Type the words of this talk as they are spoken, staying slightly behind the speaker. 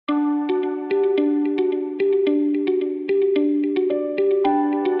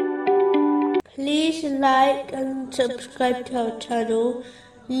like and subscribe to our channel.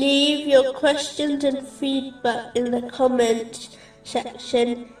 Leave your questions and feedback in the comments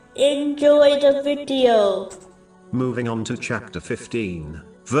section. Enjoy the video. Moving on to chapter 15,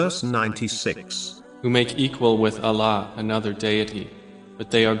 verse 96. Who make equal with Allah another deity,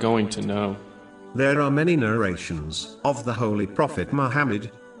 but they are going to know. There are many narrations of the Holy Prophet Muhammad,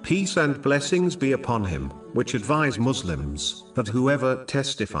 peace and blessings be upon him, which advise Muslims that whoever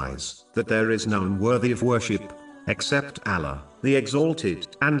testifies that there is none worthy of worship except Allah, the Exalted,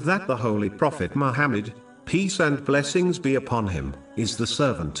 and that the Holy Prophet Muhammad, peace and blessings be upon him, is the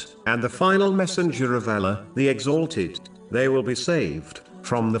servant and the final messenger of Allah, the Exalted, they will be saved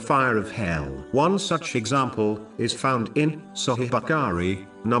from the fire of hell. One such example is found in Sahih Bukhari,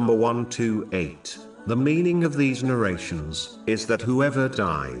 number 128. The meaning of these narrations is that whoever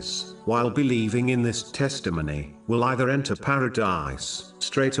dies while believing in this testimony will either enter paradise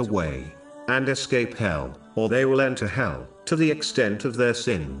straight away and escape hell, or they will enter hell to the extent of their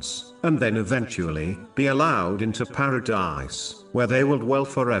sins, and then eventually be allowed into paradise, where they will dwell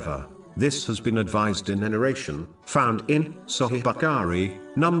forever. This has been advised in a narration found in Sahih Bukhari,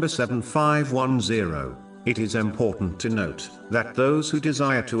 number 7510. It is important to note that those who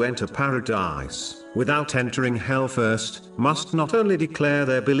desire to enter paradise without entering hell first must not only declare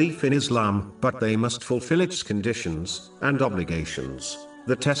their belief in Islam, but they must fulfill its conditions and obligations.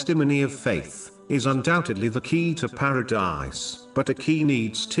 The testimony of faith is undoubtedly the key to paradise, but a key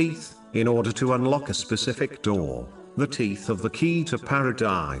needs teeth in order to unlock a specific door. The teeth of the key to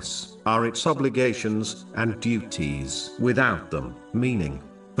paradise are its obligations and duties. Without them, meaning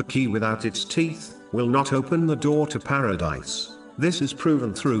the key without its teeth will not open the door to paradise. This is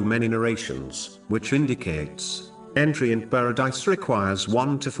proven through many narrations, which indicates entry in paradise requires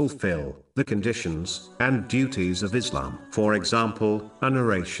one to fulfill the conditions and duties of Islam. For example, a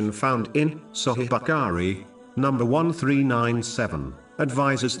narration found in Sahih Bukhari, number 1397,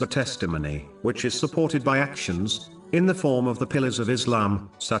 advises the testimony, which is supported by actions in the form of the pillars of Islam,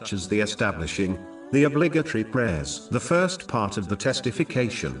 such as the establishing the obligatory prayers. The first part of the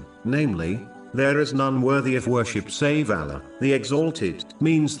testification, namely, there is none worthy of worship save Allah, the Exalted,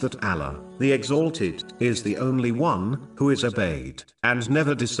 means that Allah, the Exalted, is the only one who is obeyed and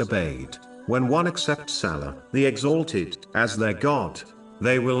never disobeyed. When one accepts Allah, the Exalted, as their God,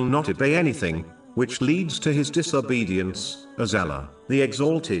 they will not obey anything which leads to his disobedience, as Allah, the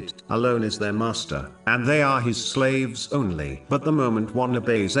Exalted, alone is their master, and they are his slaves only. But the moment one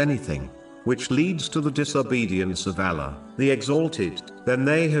obeys anything which leads to the disobedience of Allah, the Exalted, then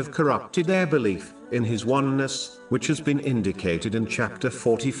they have corrupted their belief in his oneness, which has been indicated in chapter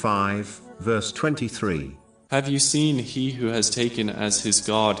 45, verse 23. Have you seen he who has taken as his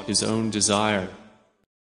God his own desire,